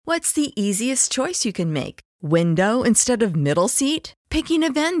What's the easiest choice you can make? Window instead of middle seat? Picking a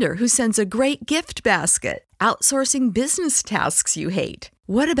vendor who sends a great gift basket? Outsourcing business tasks you hate?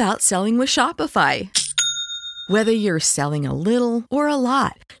 What about selling with Shopify? Whether you're selling a little or a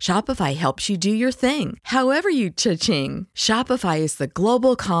lot, Shopify helps you do your thing, however you cha-ching. Shopify is the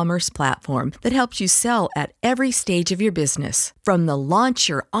global commerce platform that helps you sell at every stage of your business. From the launch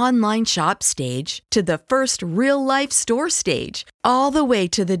your online shop stage to the first real-life store stage, all the way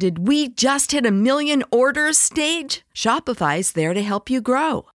to the did we just hit a million orders stage. Shopify's there to help you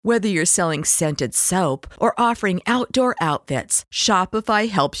grow. Whether you're selling scented soap or offering outdoor outfits, Shopify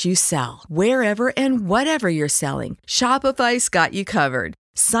helps you sell. Wherever and whatever you're selling, Shopify's got you covered.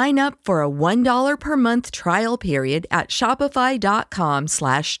 Sign up for a $1 per month trial period at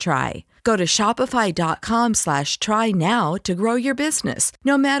shopify.com/try. Go to shopify.com/try now to grow your business,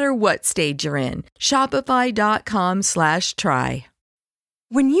 no matter what stage you're in. Shopify.com/try.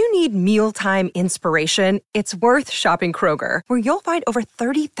 When you need mealtime inspiration, it's worth shopping Kroger, where you'll find over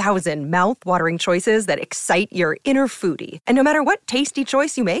 30,000 mouth-watering choices that excite your inner foodie. And no matter what tasty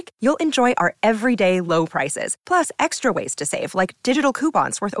choice you make, you'll enjoy our everyday low prices, plus extra ways to save, like digital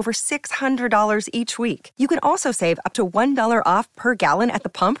coupons worth over $600 each week. You can also save up to $1 off per gallon at the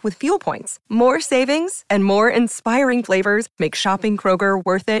pump with fuel points. More savings and more inspiring flavors make shopping Kroger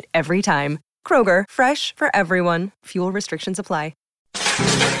worth it every time. Kroger, fresh for everyone. Fuel restrictions apply.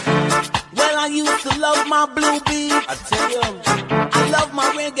 Well, I used to love my blue beat. I tell you, I love my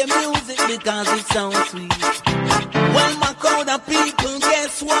reggae music because it sounds sweet. Well, my crowd of people,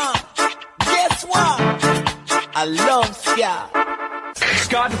 guess what? Guess what? I love ska.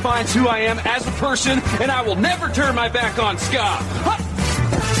 Ska defines who I am as a person, and I will never turn my back on ska. Huh.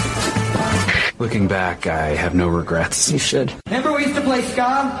 Looking back, I have no regrets. You should. Remember we used to play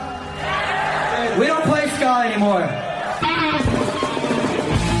ska? We don't play ska anymore.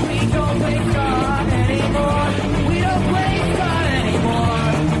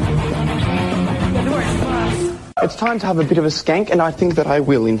 It's time to have a bit of a skank, and I think that I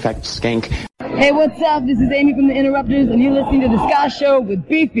will, in fact, skank. Hey, what's up? This is Amy from The Interrupters, and you're listening to The Ska Show with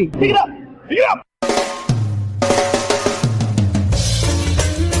Beefy. Pick it up! Pick it up!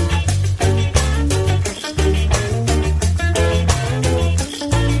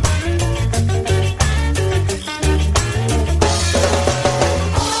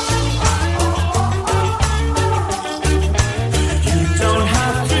 You don't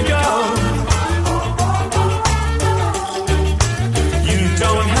have to go.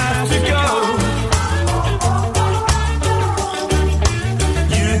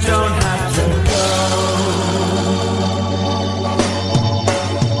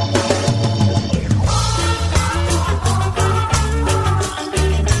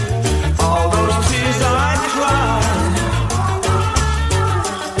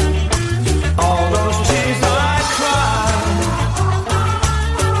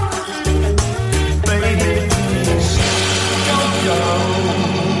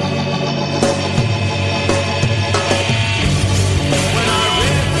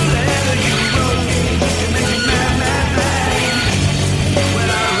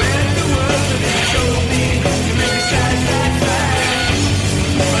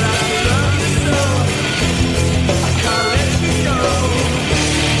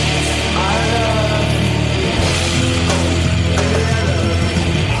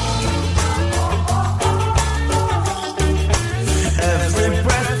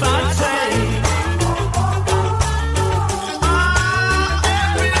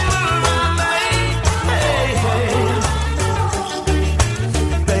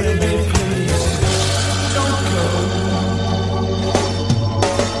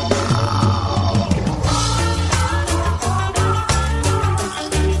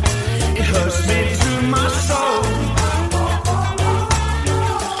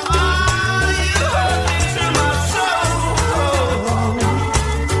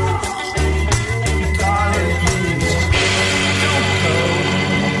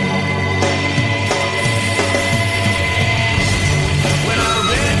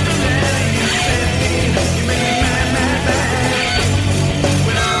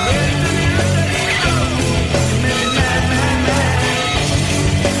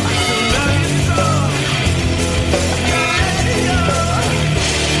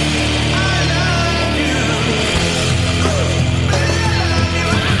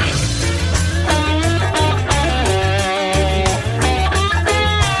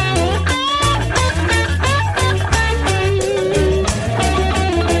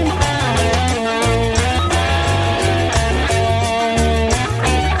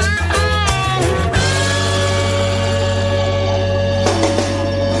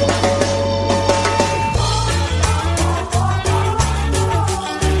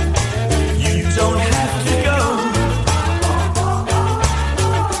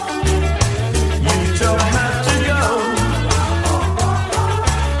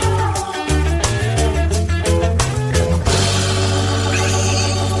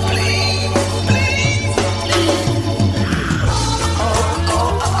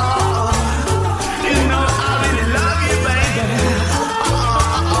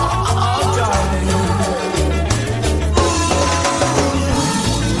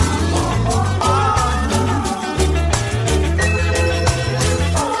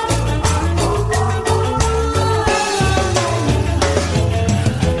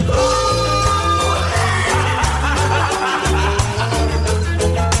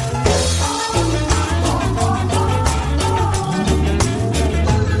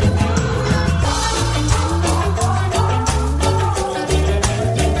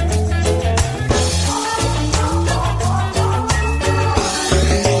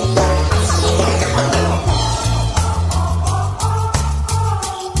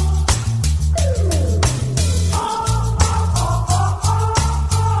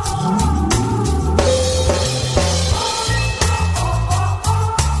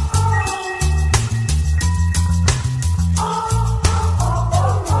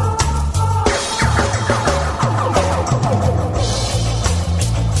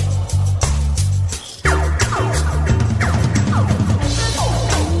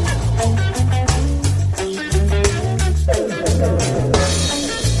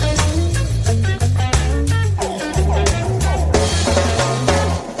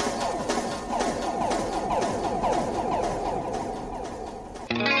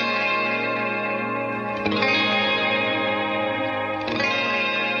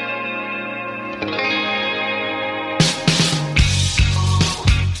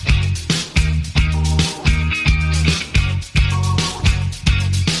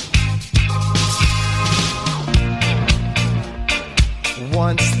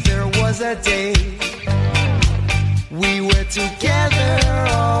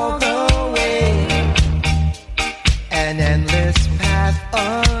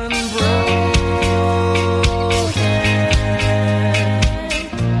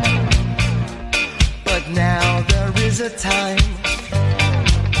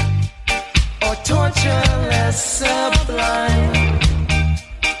 just sublime.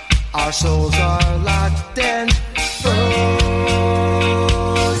 Our souls are locked and frozen.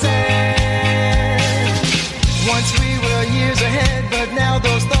 Once we were years ahead, but now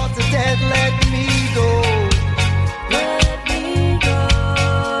those thoughts are dead. Let me go. Let me go.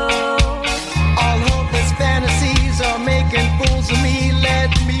 All hopeless fantasies are making fools of me.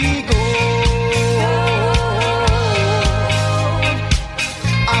 Let me go.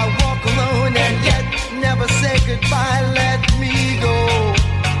 I walk alone and yet never say goodbye. Let me go.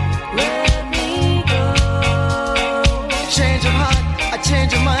 Let me go. Change of heart, a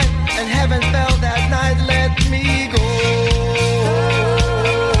change of mind, and heaven fell that night. Let me go.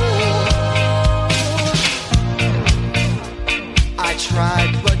 I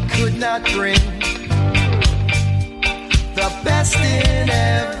tried but could not bring the best in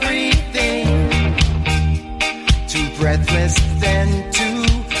everything. Too breathless then to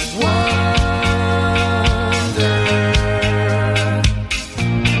wonder.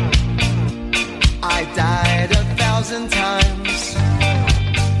 I died 1,000 times,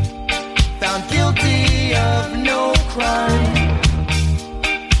 found guilty of no crime.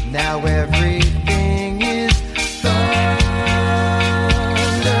 Now everything is thunder.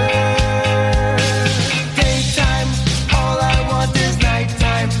 Daytime, all I want is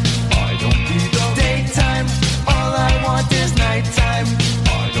nighttime. I don't need the daytime. All I want is nighttime.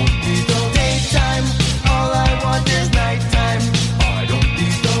 I don't need the daytime. All I want is nighttime. I don't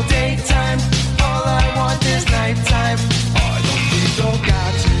need the daytime. All I want is nighttime. I don't need the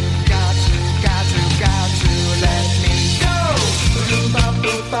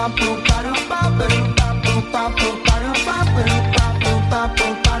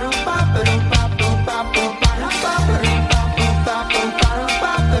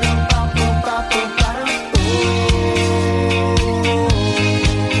got to let me go.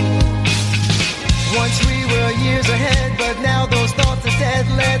 Once we were years ahead, but now those thoughts are dead.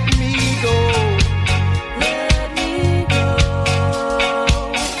 Let me go. Let me go.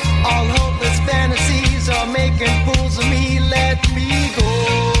 All hopeless fantasies are making fools of me. Let me go.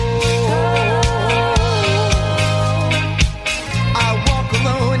 I walk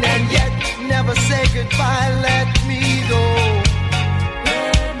alone and yet never say goodbye. Let me go.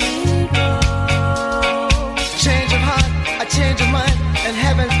 Let me go. Change of heart, a change of mind, and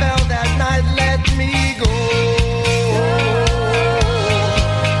heaven fell that night. Let me go.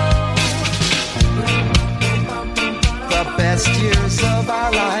 The best years of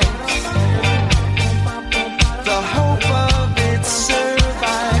our lives, the hope of it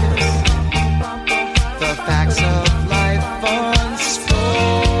survives. The facts of life unspoken.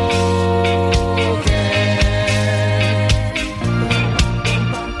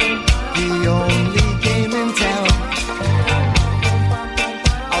 The only game in town.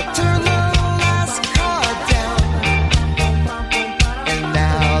 I'll turn the last card down. And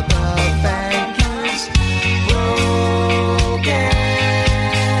now the bank is broken.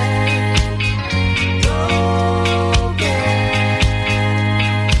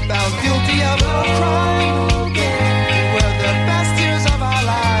 Found guilty of no crime. Were the best years of our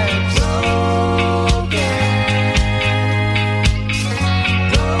lives.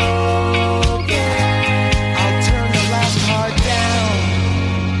 I'll turn the last card down.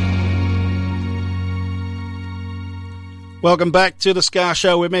 Welcome back to the Ska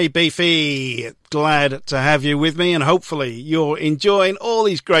Show with me, Beefy. Glad to have you with me, and hopefully you're enjoying all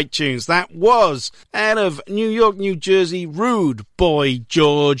these great tunes. That was out of New York, New Jersey, Rude Boy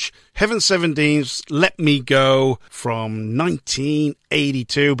George, Heaven 17's Let Me Go from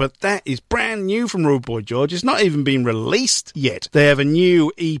 1982, but that is brand new from Rude Boy George. It's not even been released yet. They have a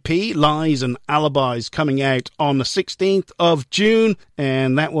new EP, Lies and Alibis, coming out on the 16th of June,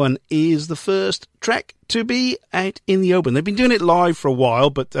 and that one is the first track to be out in the open. They've been doing it live for a while,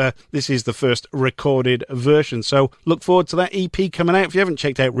 but this is the first recorded version. So look forward to that EP coming out. If you haven't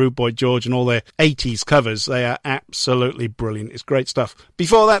checked out Rude Boy George and all their 80s covers, they are absolutely brilliant. It's great stuff.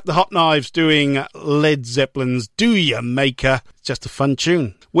 Before that, the Hot Knives doing Led Zeppelin's Do Ya Maker. It's just a fun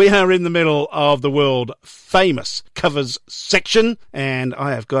tune. We are in the middle of the world famous covers section, and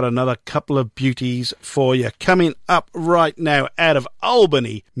I have got another couple of beauties for you coming up right now out of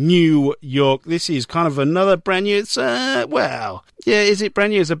Albany, New York. This is kind of another brand new, is it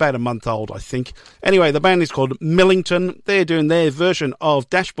brand new? It's about a month old, I think. Anyway, the band is called Millington. They're doing their version of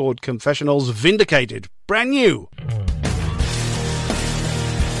Dashboard Confessional's Vindicated. Brand new.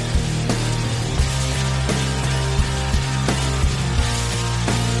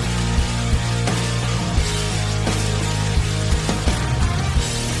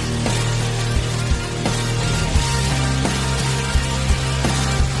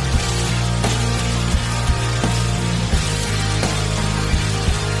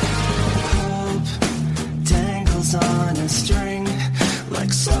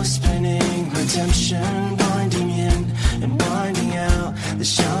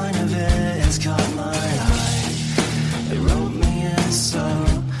 shine of it has caught my eye. It wrote me in so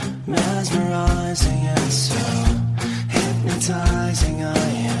mesmerizing and so hypnotizing. I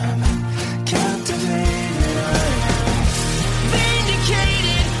am captivated. I am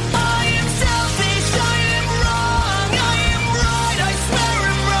vindicated. I am selfish. I am wrong. I am right. I swear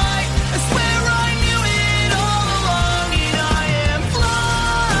I'm right. I swear I knew it all along. And I am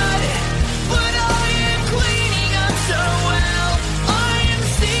flawed, but I am cleaning up so well. I am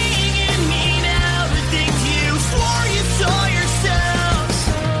seeing in me now the things you swore you saw yourself.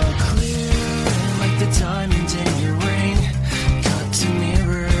 So clear, like the diamond in your ring, cut to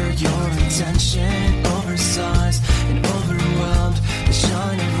mirror your intention, oversized and overwhelmed, the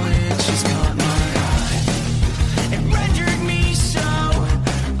shine of which has caught my eye. It rendered me so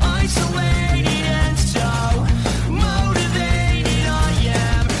isolated and so motivated. I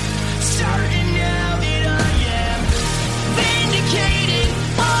am certain now that I am vindicated.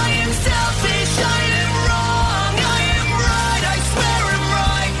 I am selfish. I am wrong. I am right. I swear I'm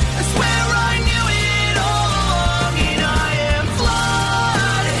right. I swear I knew it all along. And I am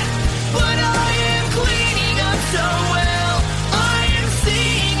flawed, but I am cleaning up so well. I am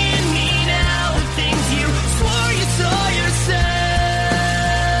seeing in me now the things you swore you saw yourself.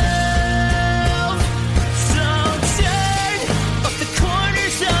 So turn up the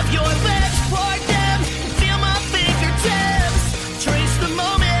corners of your lips, part them, and feel my fingertips. Trace the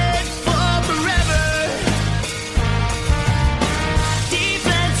moment for forever.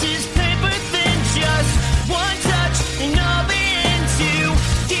 Defense is paper thin, just one touch and I'll be in too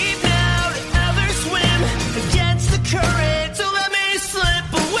deep now to ever swim against the current. So let me slip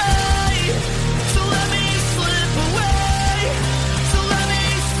away. So let me slip away. So let me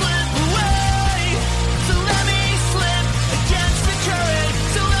slip away. So let me slip against the current.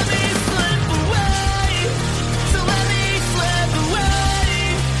 So let me slip away. So let me slip away.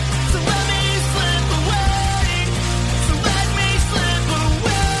 So let me slip away. So let me slip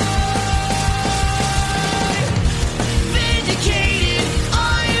away. Vindicated.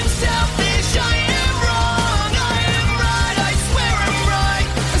 I am selfish. I am wrong. I am right. I swear I'm right.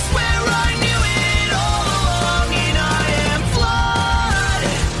 I swear I knew it all along. And I am flawed,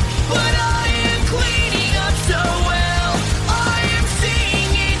 but I am cleaning up so well. I am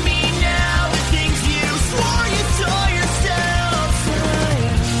seeing in me now the things you swore you saw yourself.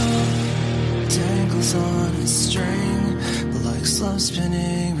 Tangles on a string, like slow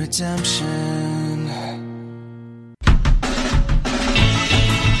spinning redemption.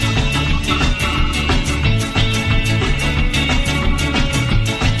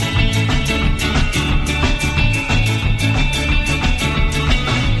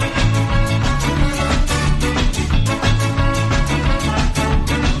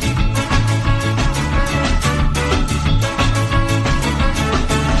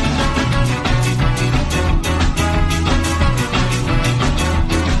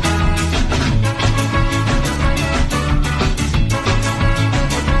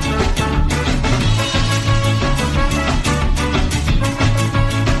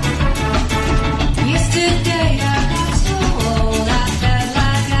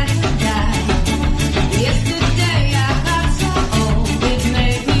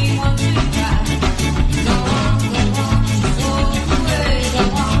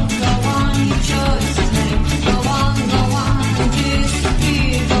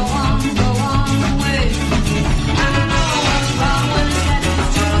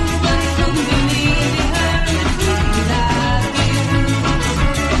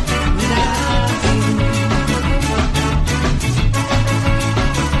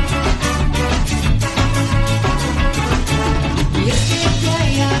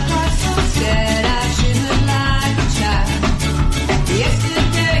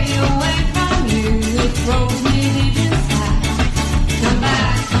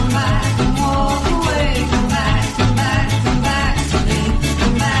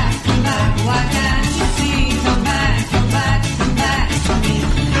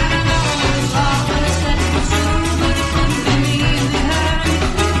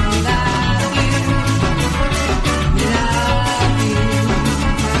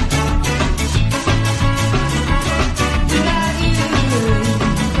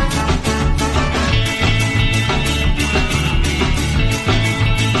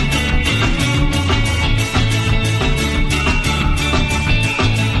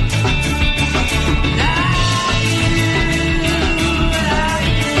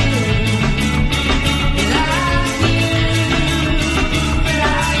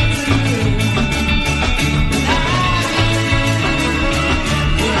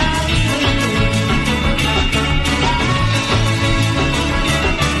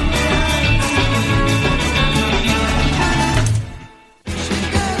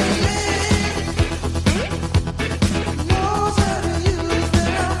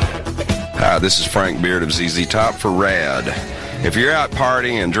 This is Frank Beard of ZZ Top for RAD. If you're out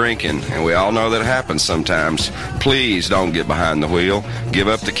partying and drinking, and we all know that happens sometimes, please don't get behind the wheel. Give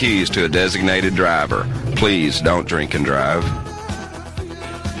up the keys to a designated driver. Please don't drink and drive.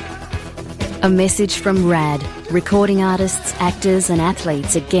 A message from RAD, recording artists, actors and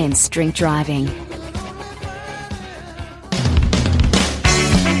athletes against drink driving.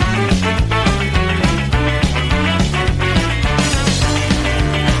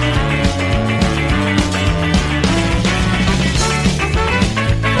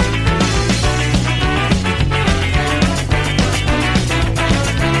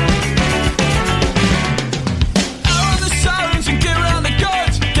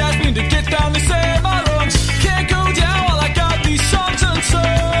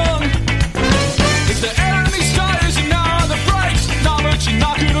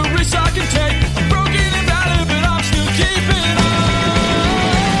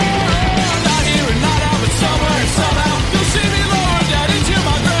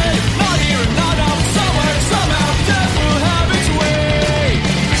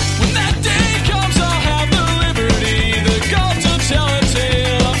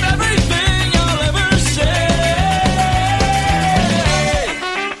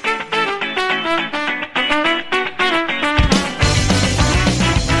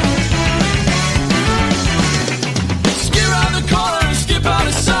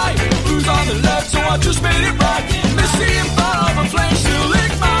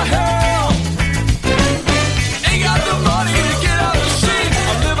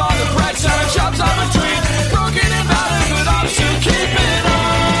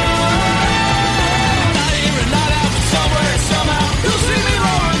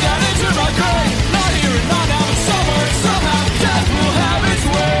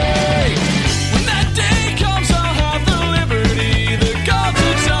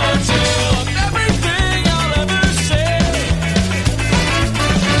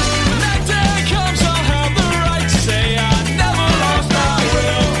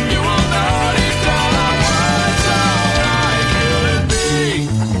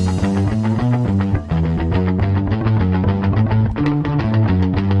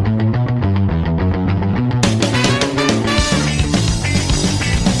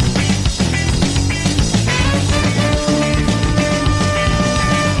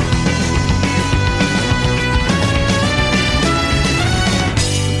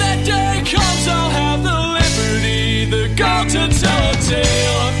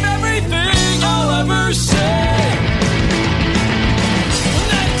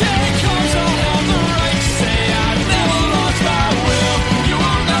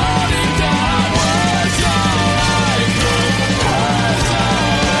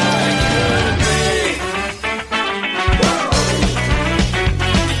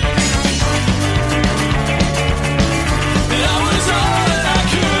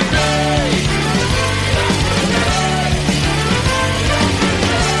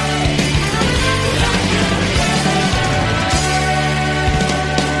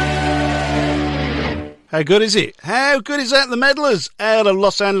 How good is it? How good is that? The Meddlers out of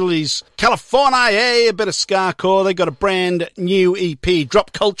Los Angeles, California. A bit of Scarcore. They got a brand new EP,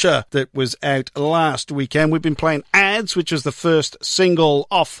 Drop Culture, that was out last weekend. We've been playing Ads, which was the first single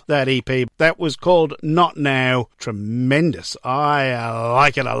off that EP. That was called Not Now. Tremendous. I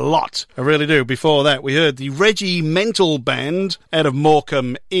like it a lot. I really do. Before that, we heard the Regimental Band out of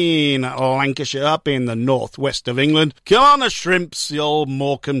Morecambe in Lancashire, up in the northwest of England. Come on, the Shrimps, the old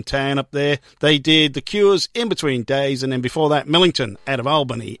Morecambe town up there. They did The Cure In Between Days, and then before that Millington out of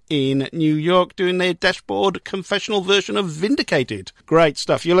Albany in New York doing their dashboard confessional version of Vindicated. Great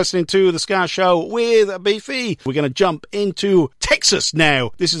stuff. You're listening to The Ska Show with Beefy. We're going to jump into Texas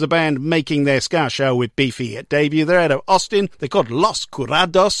now. This is a band making their Ska Show with Beefy at debut. They're out of Austin. They're called Los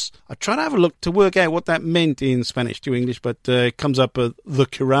Curados. I tried to have a look to work out what that meant in Spanish to English, but it comes up with The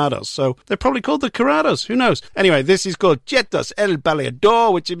Curados, so they're probably called The Curados. Who knows? Anyway, this is called Chetos El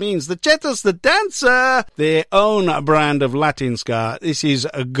Bailador, which means the Chetos the Dancer. Their own brand of Latin ska. This is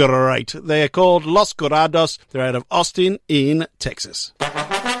great. They are called Los Curados. They're out of Austin in Texas.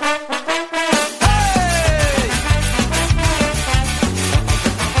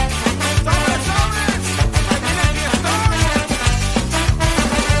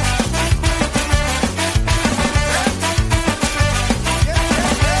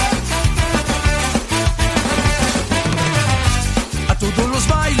 A todos los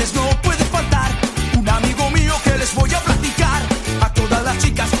bailes no puede faltar un amigo mío que les voy a platicar. A todas las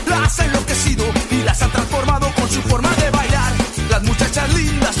chicas las ha enloquecido y las ha transformado con su forma de bailar. Las muchachas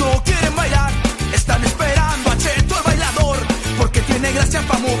lindas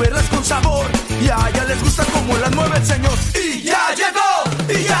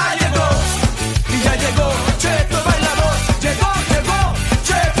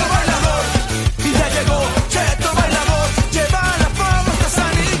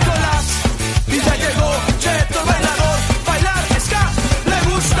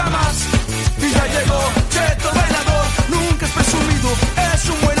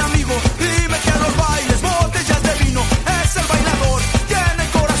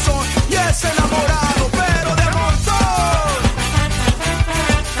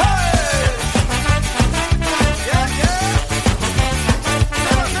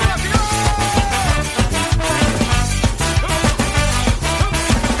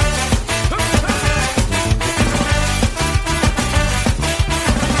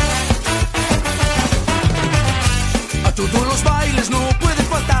todos los bailes no puede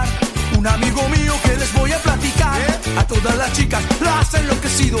faltar un amigo mío que les voy a platicar. A todas las chicas las ha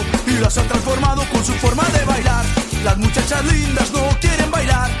enloquecido y las ha transformado con su forma de bailar. Las muchachas lindas no quieren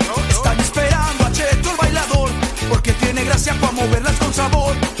bailar, están esperando a Cheto el bailador, porque tiene gracia para moverlas con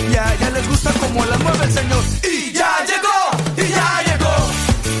sabor, y a ellas les gusta como las mueve el señor. Y ya llegó, y ya llegó,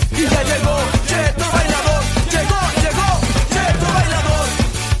 y ya llegó Cheto el bailador. Llegó Cheto el bailador,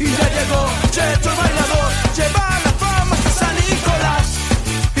 y ya llegó Cheto el bailador. Lleva la fama hasta San Nicolás,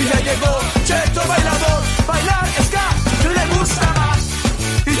 y ya llegó Cheto el bailador. Bailar ska le gusta más,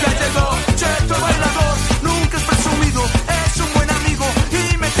 y ya llegó Cheto el bailador. Nunca es presumido, es un buen amigo,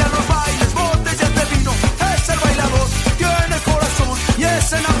 y mete a los bailes botellas de vino. Es el bailador, tiene corazón y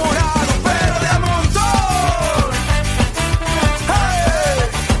es enamorado, pero de a montón. ¡Hey!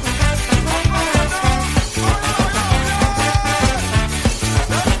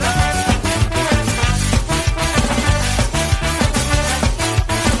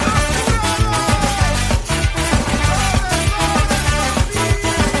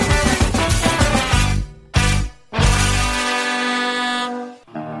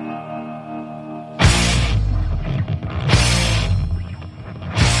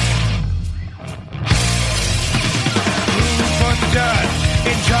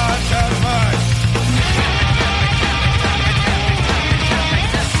 In charge of us.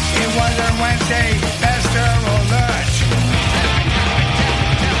 It was a Wednesday festival lunch.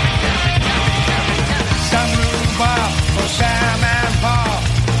 Some rhubarb for Sam and Paul.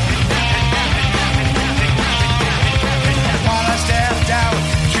 While I stepped out,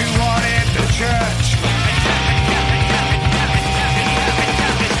 she wanted the church.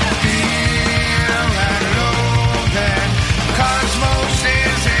 Fear and loathing, cosmos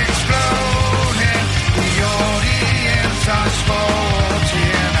is exploding. The audience are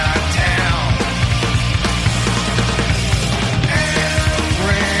sporting our town.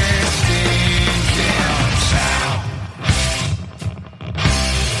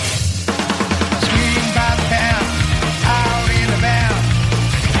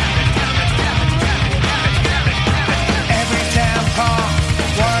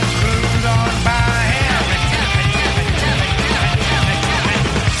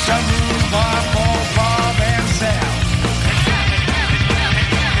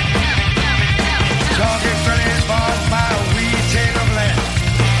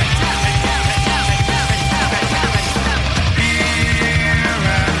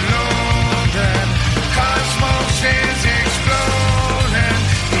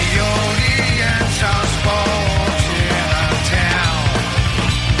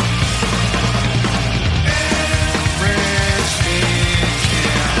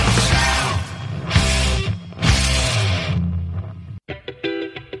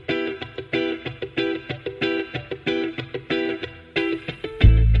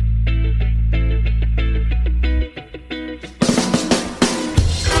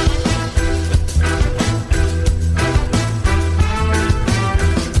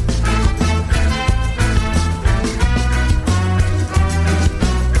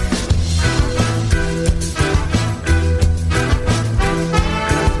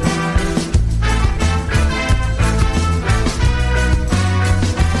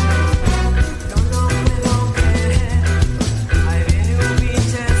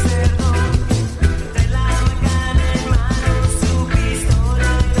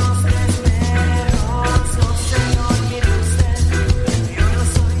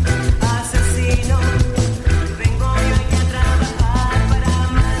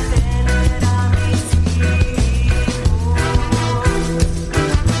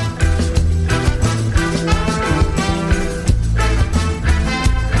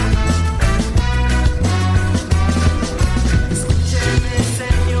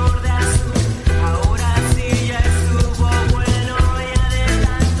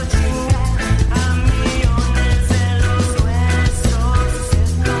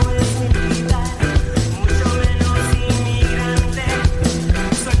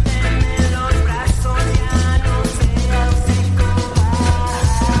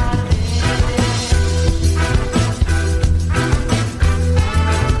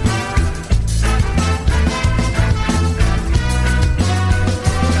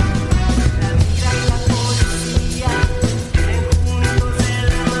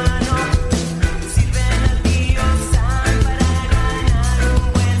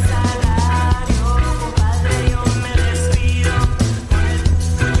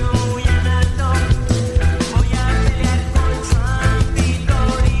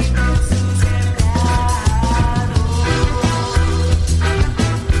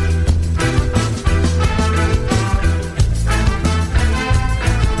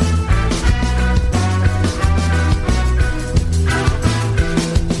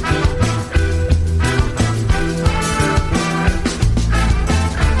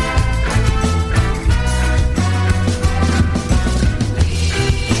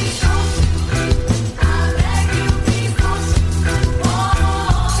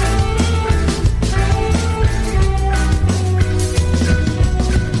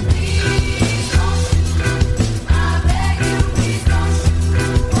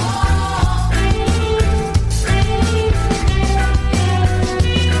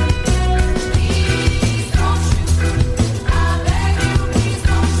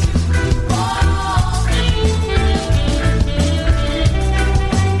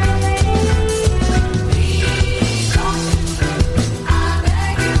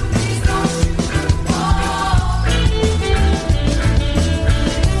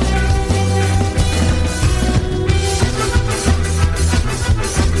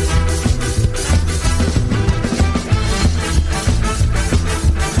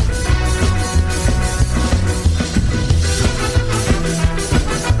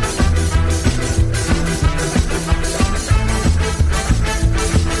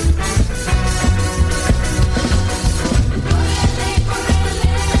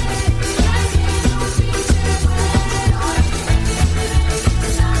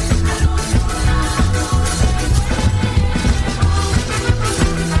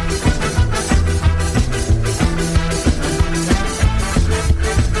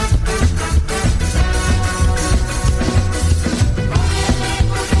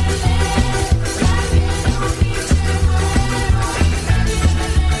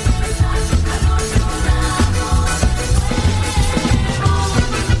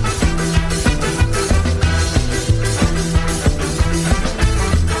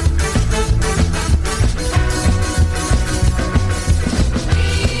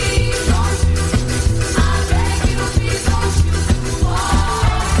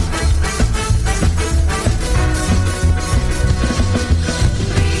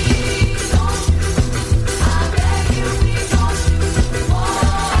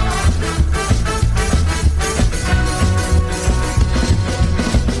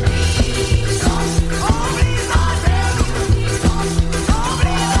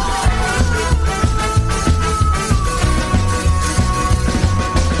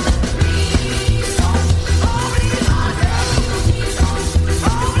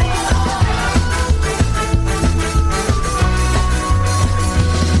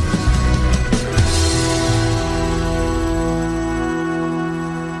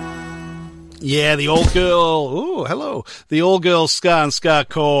 Yeah, the all-girl ska and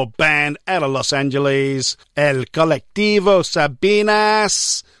ska-core band out of Los Angeles, El Colectivo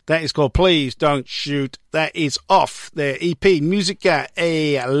Sabinas. That is called Please Don't Shoot. That is off their EP, Musica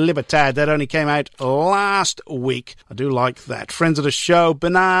e Libertad. That only came out last week. I do like that. Friends of the show,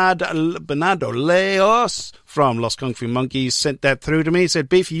 Bernardo Leos from Los Kung Fu Monkeys sent that through to me. He said,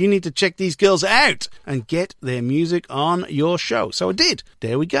 Beefy, you need to check these girls out and get their music on your show. So I did.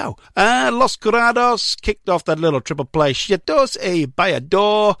 There we go. Los Curados kicked off that little triple play, Chateaus et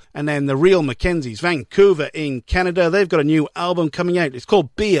Bayador, and then the Real Mackenzies, Vancouver in Canada. They've got a new album coming out. It's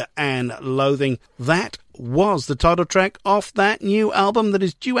called Beer and Loathing. That was the title track off that new album that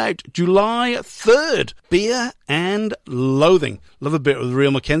is due out July 3rd. Beer and Loathing. Love a bit of the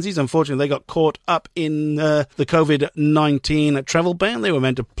Real Mackenzies. Unfortunately, they got caught up in the COVID-19 travel ban. They were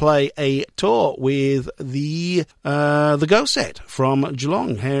meant to play a tour with the Go Set from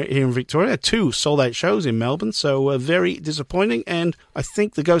Geelong here in Victoria. 2 sold-out shows in Melbourne, so very disappointing. And I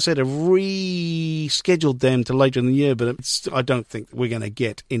think the Go Set have rescheduled them to later in the year, but I don't think we're going to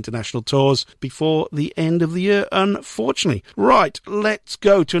get international tours before the end of the year, unfortunately. Right, let's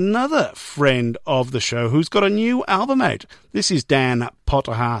go to another friend of the show who's got a new album out. This is Dan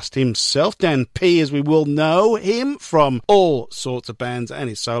Potterhast himself, Dan P, as we will know him from all sorts of bands and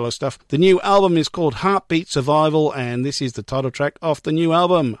his solo stuff. The new album is called Heartbeat Survival, and this is the title track off the new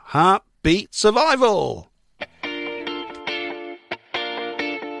album, Heartbeat Survival.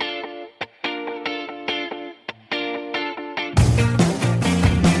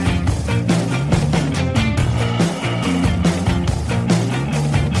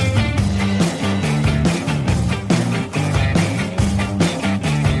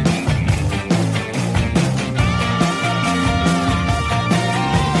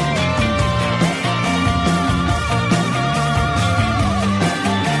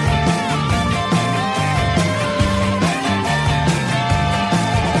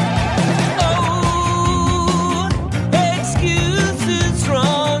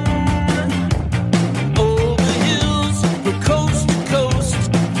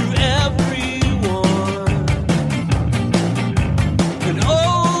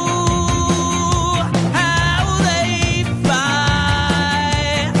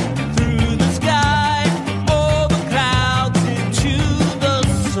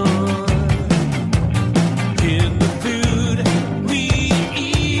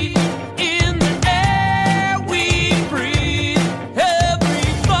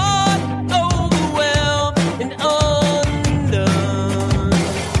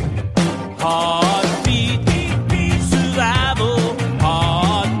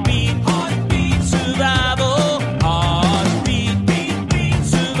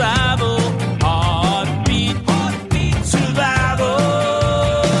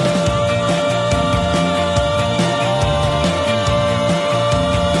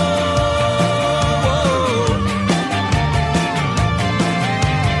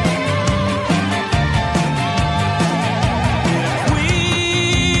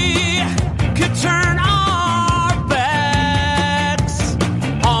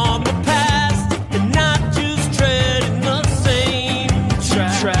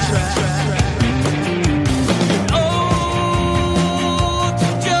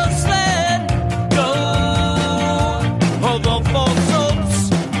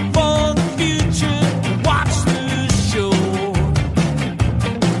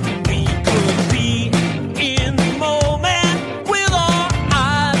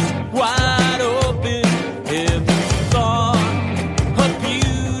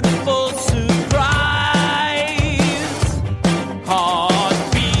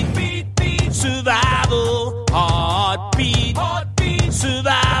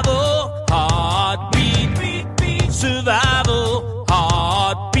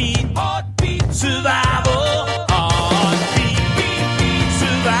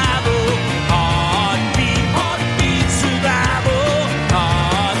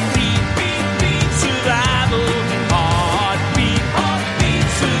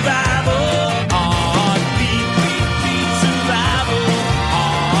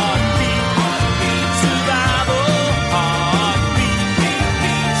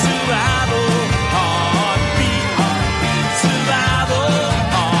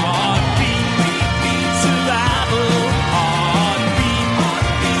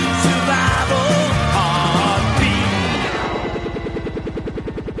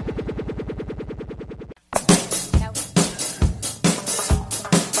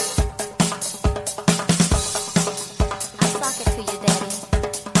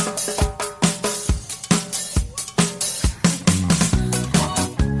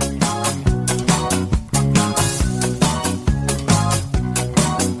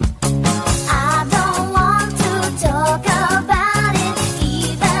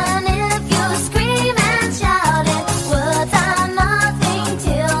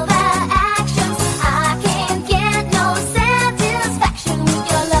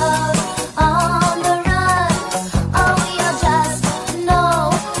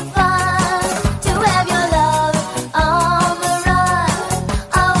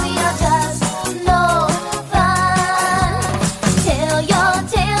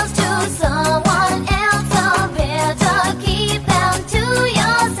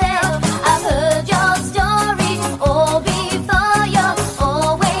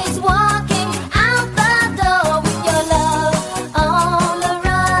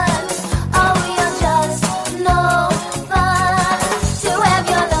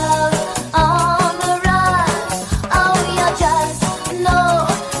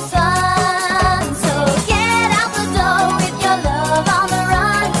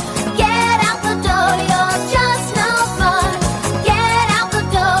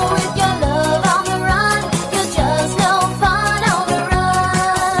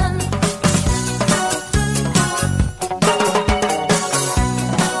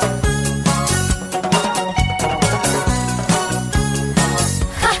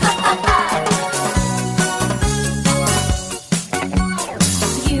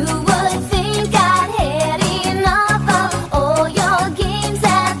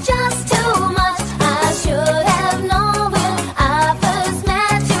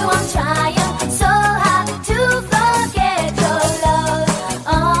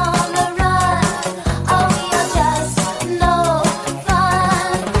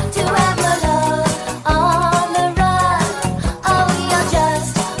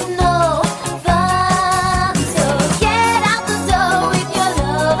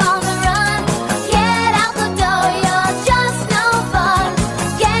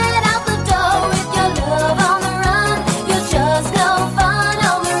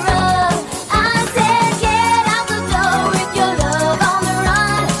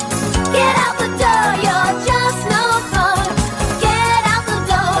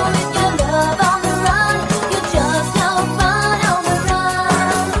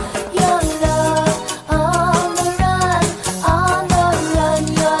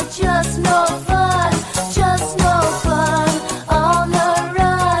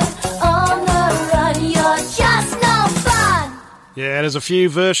 Yeah, there's a few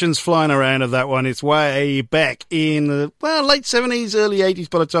versions flying around of that one. It's way back in the late 70s, early 80s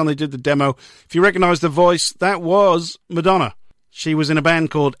by the time they did the demo. If you recognise the voice, that was Madonna. She was in a band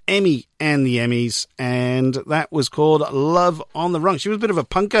called Emmy and the Emmys, and that was called Love on the Run. She was a bit of a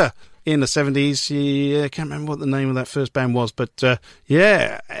punker in the 70s. I can't remember what the name of that first band was, but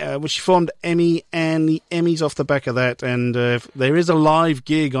she formed Emmy and the Emmys off the back of that, and there is a live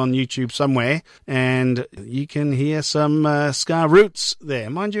gig on YouTube somewhere, and you can hear some ska roots there.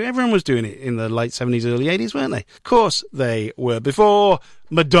 Mind you, everyone was doing it in the late 70s, early 80s, weren't they? Of course they were. Before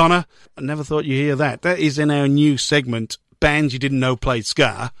Madonna, I never thought you'd hear that. That is in our new segment, Bands You Didn't Know Played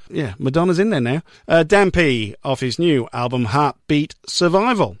Ska. Yeah, Madonna's in there now. Dan P. off his new album Heartbeat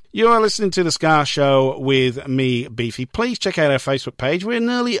Survival. You are listening to The Ska Show with me, Beefy. Please check out our Facebook page. We're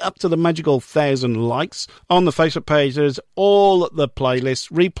nearly up to the magical 1,000 likes. On the Facebook page, there's all the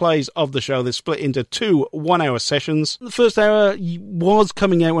playlists, replays of the show. They're split into 2 one-hour sessions. The first hour was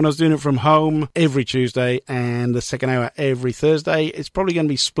coming out when I was doing it from home every Tuesday, and the second hour every Thursday. It's probably going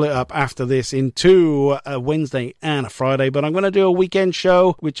to be split up after this into a Wednesday and a Friday, but I'm going to do a weekend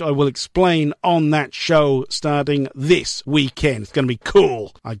show, which I will explain on that show starting this weekend. It's going to be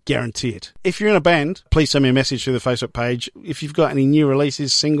cool. I guarantee it. If you're in a band, please send me a message through the Facebook page. If you've got any new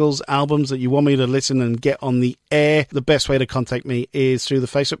releases, singles, albums that you want me to listen and get on the air, the best way to contact me is through the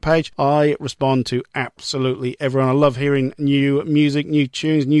Facebook page. I respond to absolutely everyone. I love hearing new music, new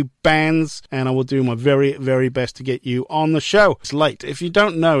tunes, new bands, and I will do my very, very best to get you on the show. It's late. If you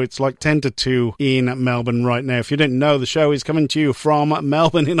don't know, it's like 10 to 2 in Melbourne right now. If you didn't know, the show is coming to you from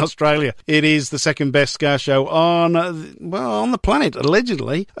Melbourne in Australia. It is the second best ska show on the planet,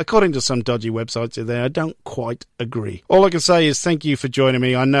 allegedly. According to some dodgy websites out there, I don't quite agree. All I can say is thank you for joining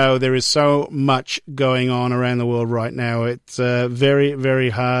me. I know there is so much going on around the world right now. It's very, very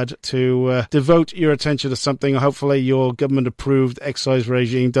hard to devote your attention to something. Hopefully your government-approved exercise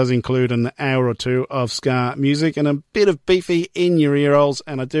regime does include an hour or two of ska music and a bit of Beefy in your ear holes,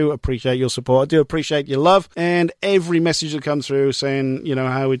 and I do appreciate your support. I do appreciate your love and every message that comes through saying, you know,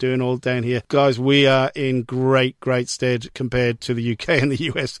 how we're doing all down here. Guys, we are in great, great stead compared to the UK and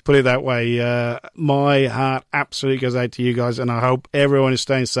the US. Put it that way. My heart absolutely goes out to you guys, and I hope everyone is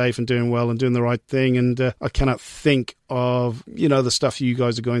staying safe and doing well and doing the right thing. And I cannot think of, the stuff you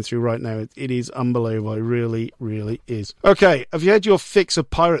guys are going through right now. It is unbelievable. It really, really is. Okay, have you had your fix of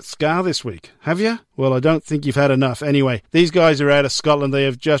pirate ska this week? Have you? Well, I don't think you've had enough. Anyway, these guys are out of Scotland. They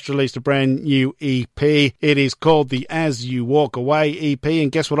have just released a brand new EP. It is called the As You Walk Away EP,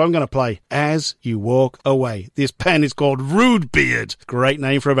 and guess what I'm going to play? As You Walk Away. This band is called Rude Beard. Great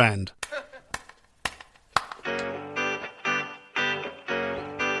name for a band.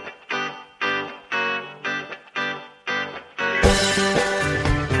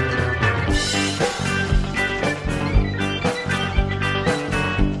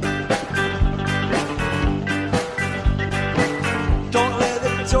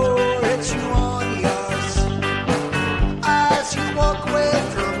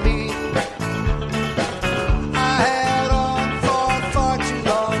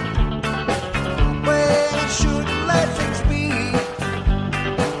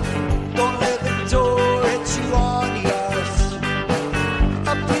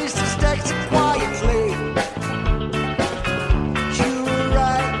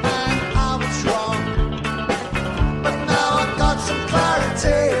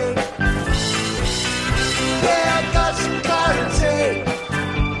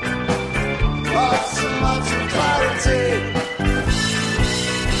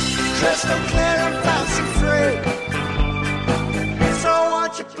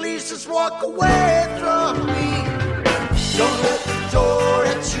 Walk away from me. Don't let the door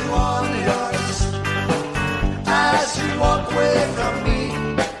hit you on the arse as you walk away from me.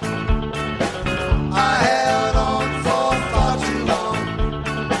 I held on for far too long,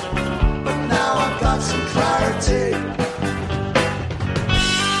 but now I've got some clarity.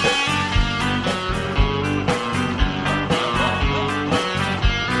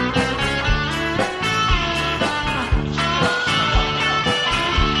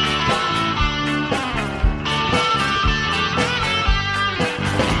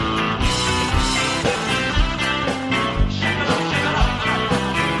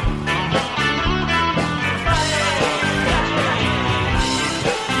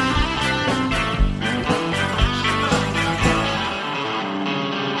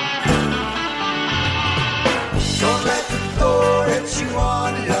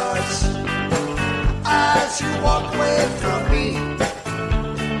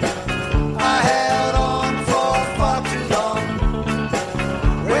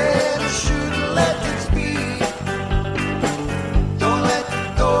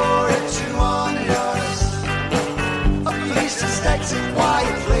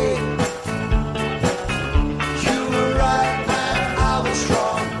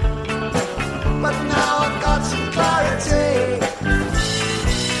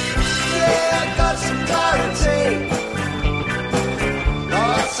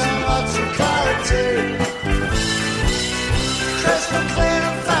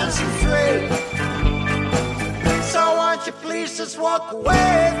 walk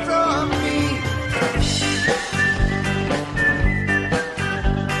away from me.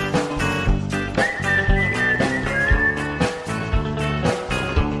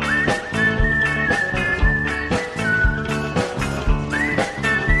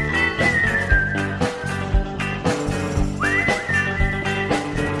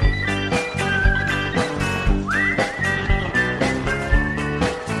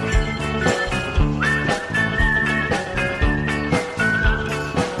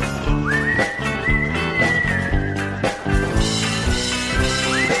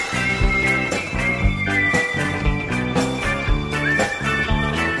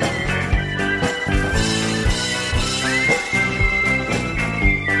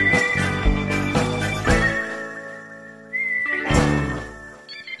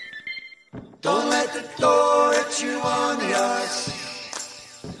 Don't let the door hit you on the arse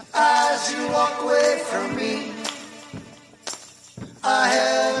as you walk away from me. I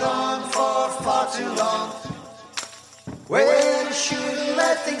held on for far too long, when I shouldn't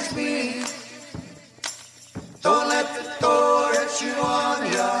let things be. Don't let the door hit you on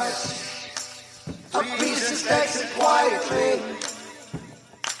the arse. Please just exit quietly.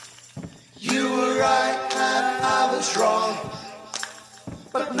 You were right and I was wrong,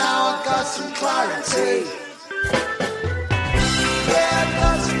 but now I've got some clarity. Yeah, I've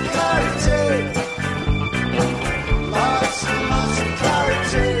got some clarity. Lots and lots of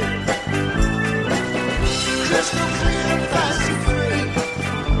clarity. Crystal clear and fancy free.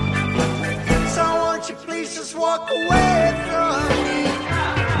 So won't you please just walk away from me?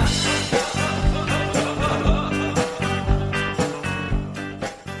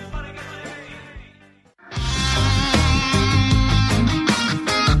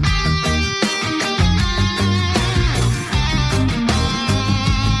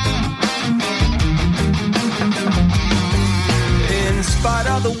 In spite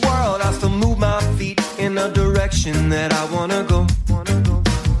of the world, I still move my feet in a direction that I wanna go.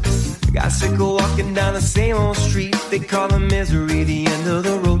 Got sick of walking down the same old street. They call it misery the end of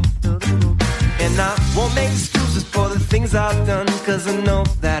the road. And I won't make excuses for the things I've done, cause I know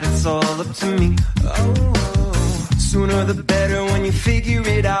that it's all up to me. Oh, sooner the better when you figure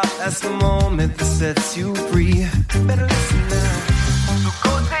it out. That's the moment that sets you free. Better listen now. So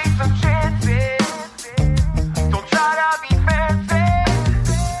go take some chances. Don't try to be fancy.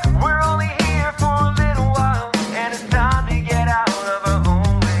 We're only here for a little while, and it's time to get out of our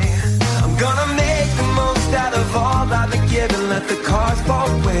own way. I'm gonna make the most out of all I've been given. Let the cards fall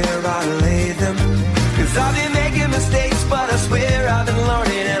where I lay them. Cause I've been making mistakes, but I swear I've been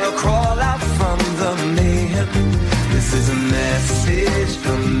learning, and I'll crawl out from the mayhem. This is a message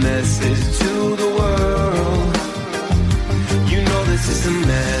to the world. You know this is a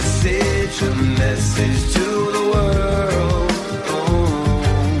message to the world. Oh.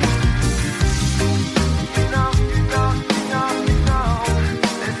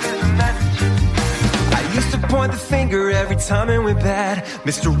 This is a message. I used to point the finger every time it went bad,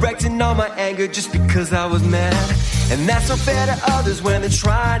 misdirecting all my anger just because I was mad. And that's not fair to others when they're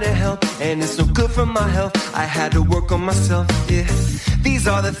trying to help, and it's no good for my health. I had to work on myself, yeah. These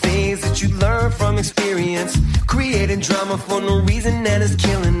are the things that you learn from experience, creating drama for no reason and it's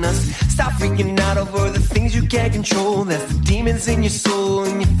killing us. Stop freaking out over the things you can't control. That's the demons in your soul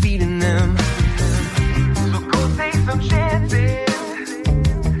and you're feeding them. So go take some chances.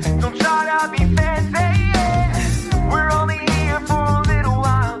 Don't try to be fancy. We're only here for a little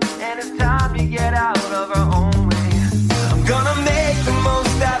while, and it's time to get out of our own way. I'm gonna make the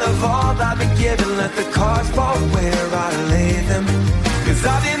most out of all I've been given. Let the cards fall where I lay them. Cause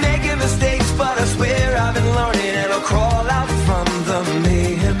I've been making mistakes, but I swear I've been learning, and I'll crawl out from the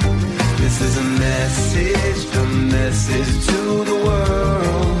mayhem. This is a message to the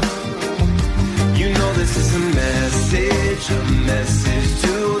world. You know this is a message to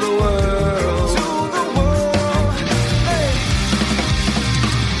the world. To the world. Hey.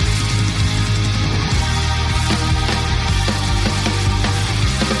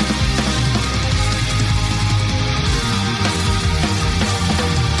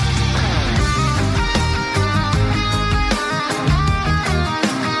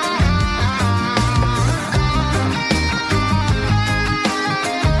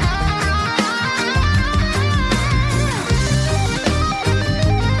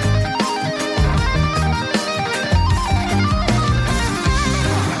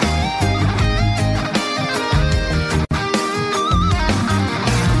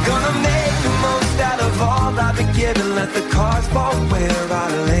 Let the cards fall where I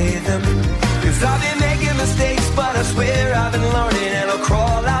lay them. Cause I've been making mistakes, but I swear I've been learning, and I'll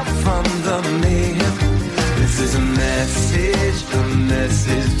crawl out from the mayhem. This is a message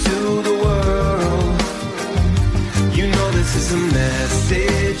message to the world. You know this is a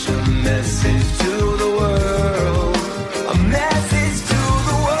message to the world. A message to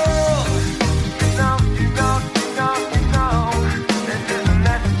the world. You know, this is a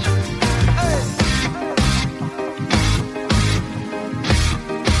message.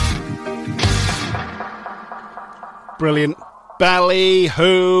 Brilliant.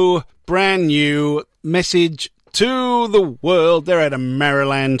 Ballyhoo, brand new message to the world. They're out of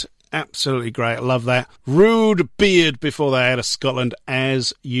Maryland. Absolutely great. I love that. Rude Beard before they out of Scotland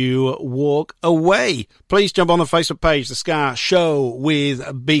as you walk away. Please jump on the Facebook page, The Ska Show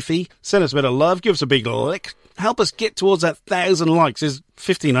with Beefy. Send us a bit of love. Give us a big lick. Help us get towards that 1,000 likes. There's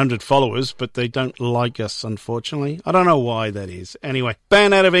 1,500 followers, but they don't like us, unfortunately. I don't know why that is. Anyway,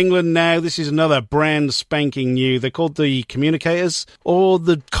 band out of England now. This is another brand spanking new. They're called the Communicators, or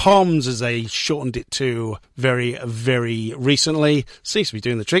the Comms, as they shortened it to very, very recently. Seems to be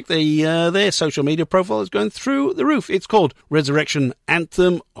doing the trick. Their social media profile is going through the roof. It's called Resurrection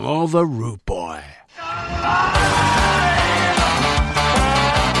Anthem of a Rude Boy.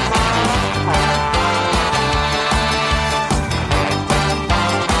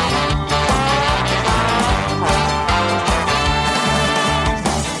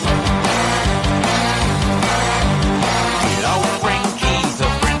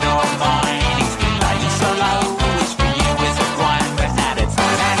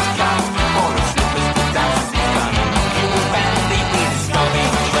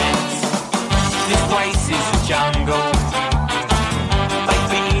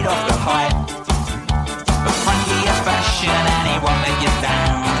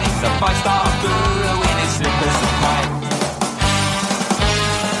 Five-star guru in his slippers of white.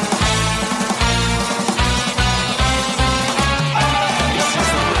 This is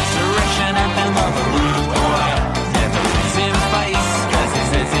the resurrection anthem of a rude boy. Never lose him face, cause it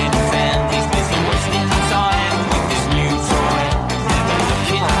says in his hand he's busy wasting time with this new toy. Never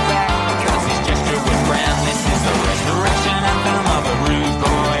looking back, cause his gesture was grand. This is the resurrection anthem of a rude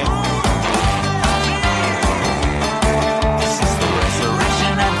boy. This is the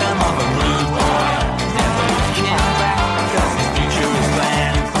resurrection anthem of a rude boy. Never looking back, cause his future is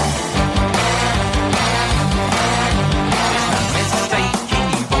planned. There's no mistaking,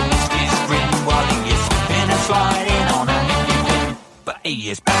 he voiced his grin while he is slipping and sliding on a nippy pin. But he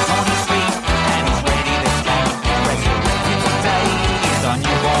is back on his feet, and he's ready to skank. Resurrected today is our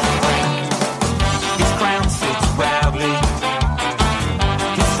newborn friend. His crown sits proudly,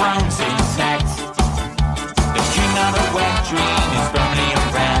 his throne's intact. The king of a wet dream is firmly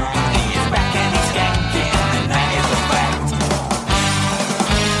around. He is back and he's skanking, and that is a fact.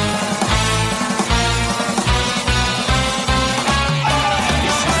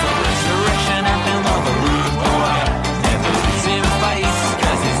 This is the resurrection anthem of a rude boy. Never lose him face,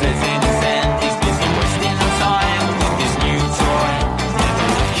 cause it says in his hand he's busy wasting time with this new toy. Never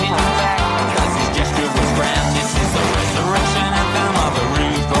looking back, cause his gesture was grand. This is the resurrection anthem of a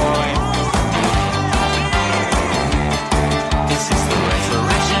rude boy. This is the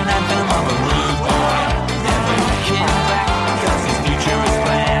resurrection anthem of a rude boy. Never looking back, cause his future is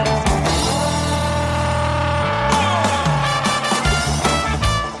planned.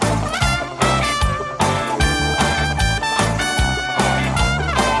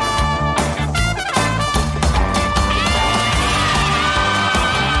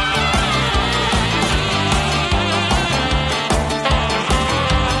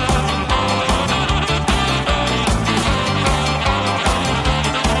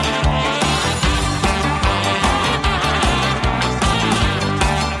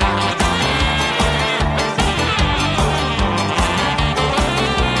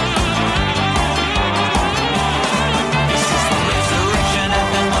 This is the resurrection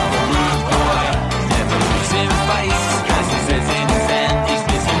anthem of a rude boy. Never lose him face, cause it says in his hand he's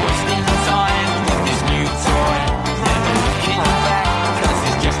busy wasting time with this new toy. Never looking back, cause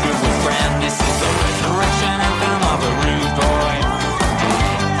his gesture was grand. This is the resurrection anthem of a rude boy.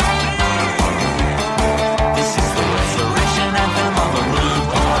 This is the resurrection anthem of a rude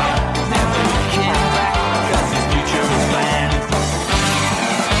boy. Never looking back, cause his future is planned.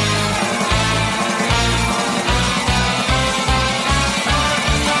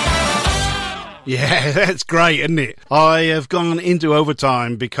 Yeah, that's great, isn't it? I have gone into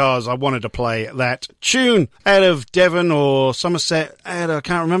overtime because I wanted to play that tune out of Devon or Somerset. I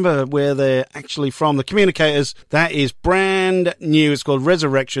can't remember where they're actually from. The Communicators. That is brand new. It's called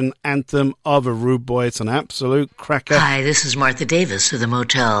Resurrection Anthem of a Rude Boy. It's an absolute cracker. Hi, this is Martha Davis of the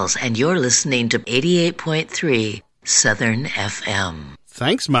Motels, and you're listening to 88.3 Southern FM.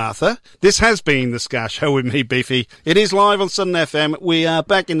 Thanks, Martha. This has been The Ska Show with me, Beefy. It is live on Southern FM. We are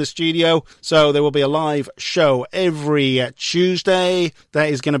back in the studio, so there will be a live show every Tuesday. That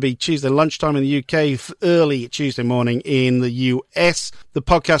is going to be Tuesday lunchtime in the UK, early Tuesday morning in the US. The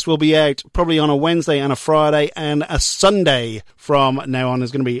podcast will be out probably on a Wednesday and a Friday and a Sunday from now on.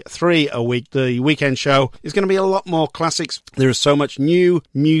 There's going to be 3 a week. The weekend show is going to be a lot more classics. There is so much new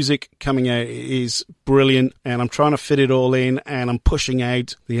music coming out. It is brilliant, and I'm trying to fit it all in, and I'm pushing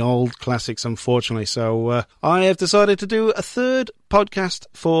out the old classics, unfortunately. So I have decided to do a third podcast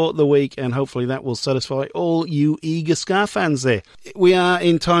for the week, and hopefully that will satisfy all you eager ska fans there. We are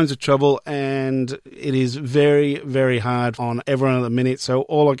in times of trouble, and it is very, very hard on everyone at the minute. So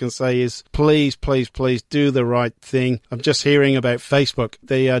all I can say is please, please, please do the right thing. I'm just hearing about Facebook.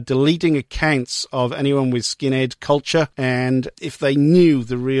 They are deleting accounts of anyone with skinhead culture, and if they knew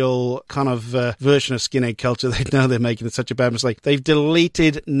the real kind of version of skinhead culture, they'd know they're making such a bad mistake. They've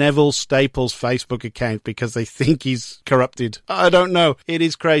deleted Neville Staples' Facebook account because they think he's corrupted. I don't know. It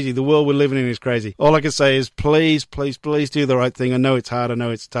is crazy. The world we're living in is crazy. All I can say is please, please, please do the right thing. I know it's hard. I know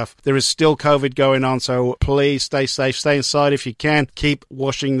it's tough. There is still COVID going on, so please stay safe. Stay inside if you can. Keep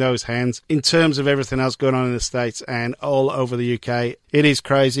washing those hands. In terms of everything else going on in the States and all over the UK, it is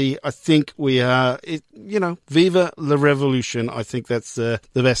crazy. I think we are, viva la revolution. I think that's the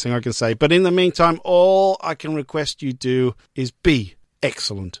best thing I can say. But in the meantime, all I can request you do is be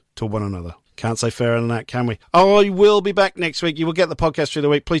excellent to one another. Can't say fairer than that, can we? I will be back next week. You will get the podcast through the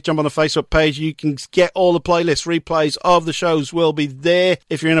week. Please jump on the Facebook page. You can get all the playlists, replays of the shows will be there.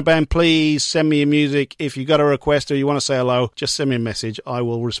 If you're in a band, please send me your music. If you got a request or you want to say hello, just send me a message. I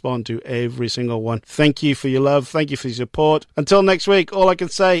will respond to every single one. Thank you for your love. Thank you for your support. Until next week, all I can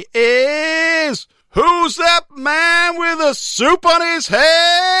say is, who's that man with a soup on his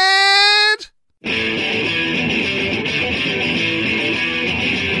head?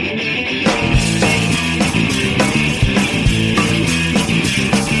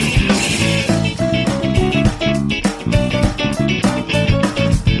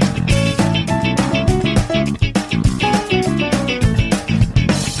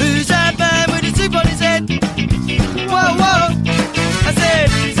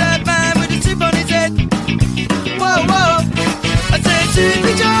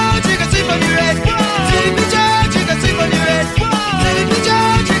 Sleepy Joe, you can sleep on your head. Sleepy Joe, you can sleep on your head. Sleepy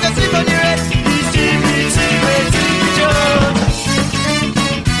Joe, you can sleep on your head. Sleepy, sleepy, Sleepy Joe.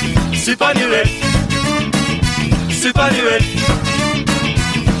 Sleep on your head. Sleep on your head.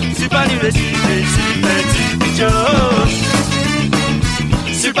 Sleep on your head. Sleepy, sleepy, Sleepy Joe.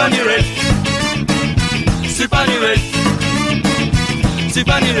 Sleep on your head. Sleep on your head. Sleep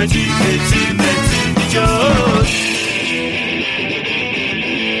on your head. Sleepy, sleepy, Sleepy Joe.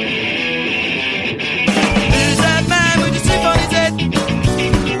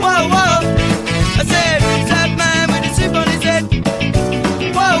 Whoa, whoa, I said, who's that man with a soup on his head?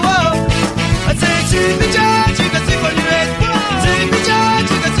 Whoa, whoa, I said, Sleepy Joe, you can sleep on your head. Sleepy Joe,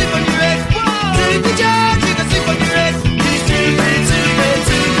 you can sleep on your head. Sleepy Joe, you can sleep on your head. He's sleepy, sleepy,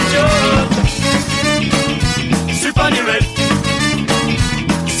 Sleepy Joe. Sleep on your head.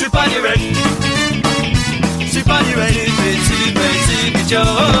 Sleep on your head. Sleep on your head, sleepy, Sleepy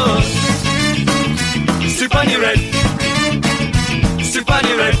Joe. Sleep on your head. Sleep on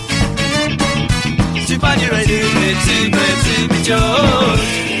your head. Sleep on your head. Sleepy Joe.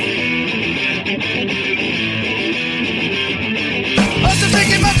 What's the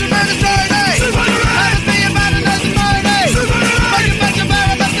thinking about your murder story, eh? Sleep on your head. I was being mad and there's a burn, eh? Sleep on your head. Make a bunch of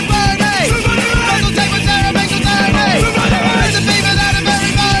barrel, that's the burn, eh? Sleep on your head. Make a take with Sarah, make a turn, eh? Sleep on your head. It's a fever that is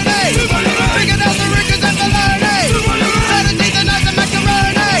very burn, eh? Sleep on your head. Figured out the riches and the learn, eh? Sleep on your head. 17 the night to make a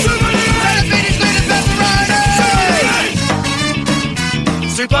run, eh? Sleep on your head. Let it be these sweet and pepperoni, eh?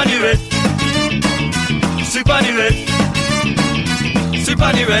 Sleep on your head. Sleep on your head. Sleep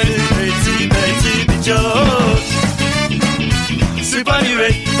on your head. Sleepy Joe. Sleep on your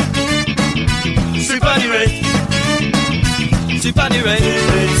head. Sleep on your head. Sleep on your head.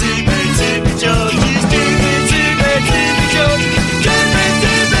 Sleepy Joe. Sleepy Joe.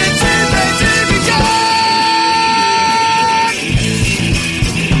 Sleepy Joe.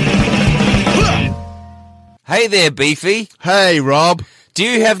 Hey there, Beefy. Hey, Rob. Do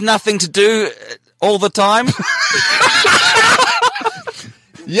you have nothing to do all the time?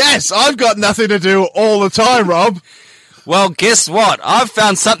 Yes, I've got nothing to do all the time, Rob. Well, guess what? I've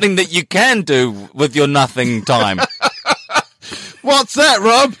found something that you can do with your nothing time. What's that,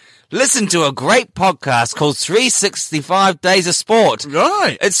 Rob? Listen to a great podcast called 365 Days of Sport.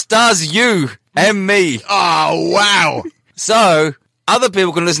 Right. It stars you and me. Oh, wow. So, other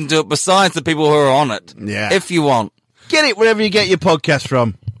people can listen to it besides the people who are on it. Yeah. If you want. Get it wherever you get your podcast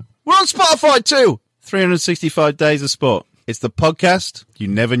from. We're on Spotify too. 365 Days of Sport. It's the podcast you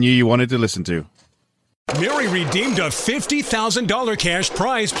never knew you wanted to listen to. Mary redeemed a $50,000 cash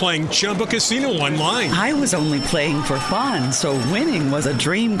prize playing Chumba Casino online. I was only playing for fun, so winning was a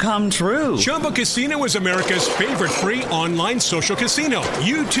dream come true. Chumba Casino is America's favorite free online social casino.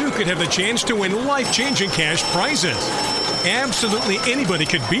 You too could have the chance to win life-changing cash prizes. Absolutely anybody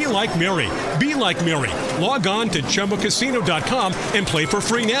could be like Mary. Be like Mary. Log on to ChumbaCasino.com and play for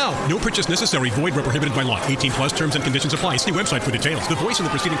free now. No purchase necessary. Void where prohibited by law. 18 plus terms and conditions apply. See website for details. The voice in the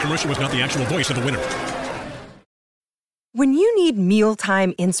preceding commercial was not the actual voice of the winner. When you need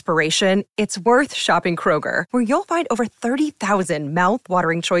mealtime inspiration, it's worth shopping Kroger, where you'll find over 30,000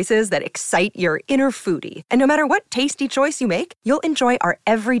 mouth-watering choices that excite your inner foodie. And no matter what tasty choice you make, you'll enjoy our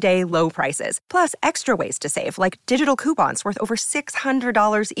everyday low prices, plus extra ways to save, like digital coupons worth over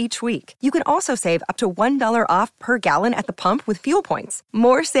 $600 each week. You can also save up to $1 off per gallon at the pump with fuel points.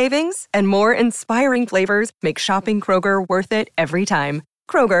 More savings and more inspiring flavors make shopping Kroger worth it every time.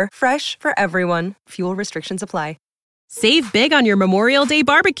 Kroger, fresh for everyone. Fuel restrictions apply. Save big on your Memorial Day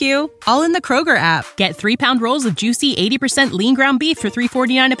barbecue, all in the Kroger app. Get 3-pound rolls of juicy 80% lean ground beef for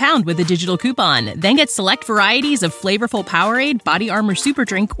 $3.49 a pound with a digital coupon. Then get select varieties of flavorful Powerade, Body Armor Super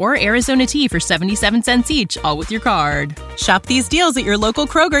Drink, or Arizona tea for 77 cents each, all with your card. Shop these deals at your local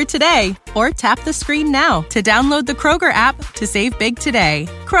Kroger today, or tap the screen now to download the Kroger app to save big today.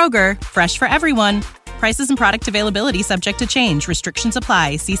 Kroger, fresh for everyone. Prices and product availability subject to change. Restrictions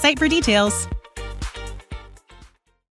apply. See site for details.